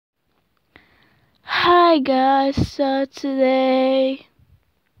Hi guys, so today,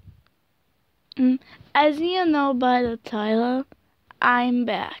 as you know by the title, I'm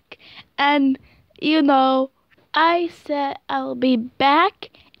back. And I said I'll be back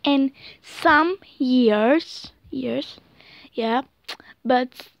in some years, yeah,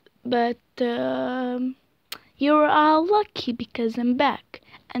 but you're all lucky because I'm back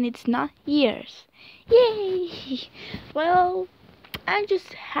and it's not years. Yay! Well, I'm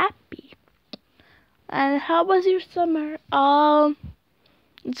just happy. And how was your summer?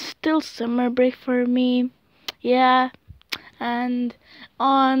 It's still summer break for me. Yeah, and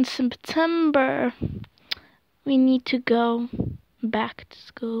on September we need to go back to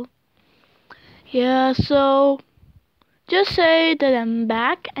school. Yeah, so just say that I'm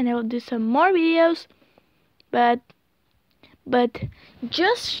back and I will do some more videos, but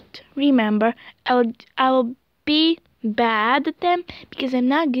just remember I will be bad at them because I'm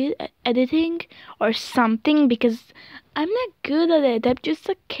not good at editing or something, because I'm not good at it. I'm just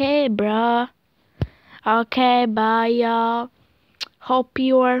okay, bruh. Okay, bye y'all. Hope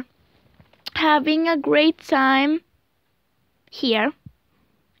you're having a great time here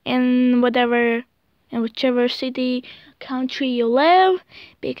in whichever city, country you live,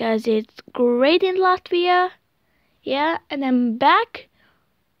 because it's great in Latvia. Yeah, and I'm back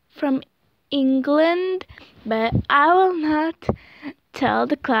from England, but I will not tell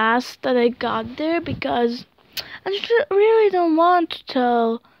the class that I got there because I just really don't want to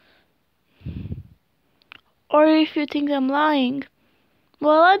tell. Or if you think I'm lying,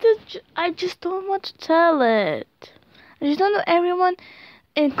 well, I just don't want to tell it. I just don't want everyone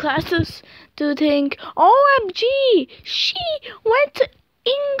in classes to think, OMG, she went to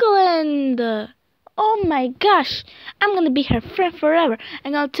England. Oh my gosh, I'm gonna be her friend forever.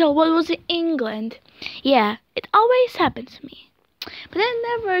 I'm gonna tell what was in England. Yeah, it always happens to me. But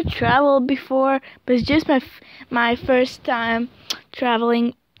I never traveled before, but it's just my first time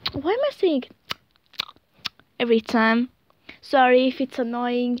traveling. Why am I saying every time? Sorry if it's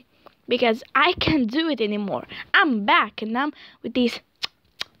annoying, because I can't do it anymore. I'm back and I'm with these.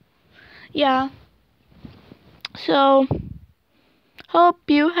 Yeah. So, hope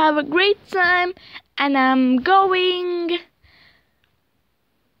you have a great time, and I'm going.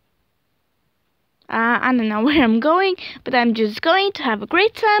 I don't know where I'm going, but I'm just going to have a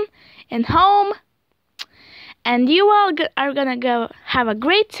great time in home, and you all are gonna go have a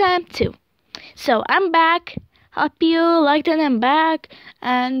great time too. So I'm back. Hope you liked it. I'm back,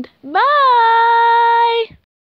 and bye.